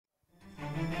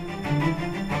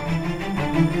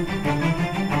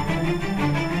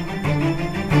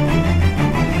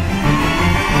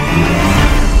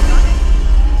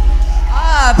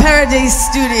Paradiz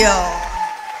studio.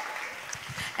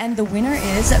 And the winner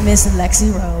is Miss Lexi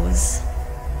Rose.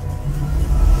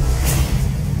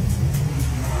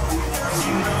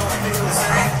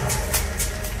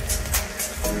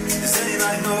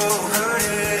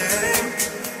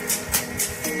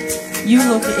 You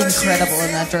look incredible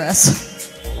in that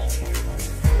dress.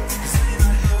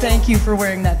 Thank you for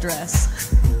wearing that dress.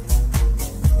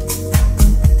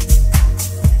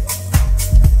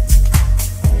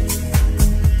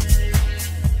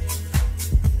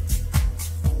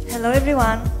 Hello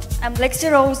everyone, I'm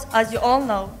Lexi Rose, as you all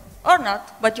know, or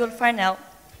not, but you'll find out.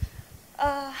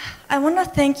 I want to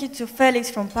thank you to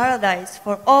Felix from Paradise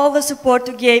for all the support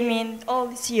you gave me in all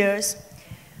these years.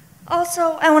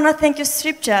 Also, I want to thank you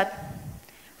Strip Chat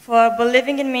for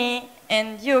believing in me,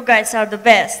 and you guys are the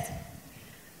best.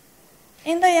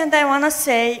 In the end, I want to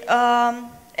say,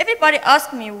 everybody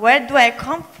asks me, where do I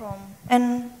come from?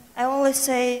 And I always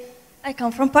say, I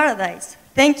come from Paradise.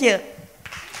 Thank you.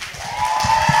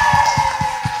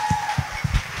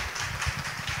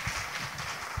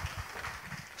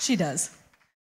 She does.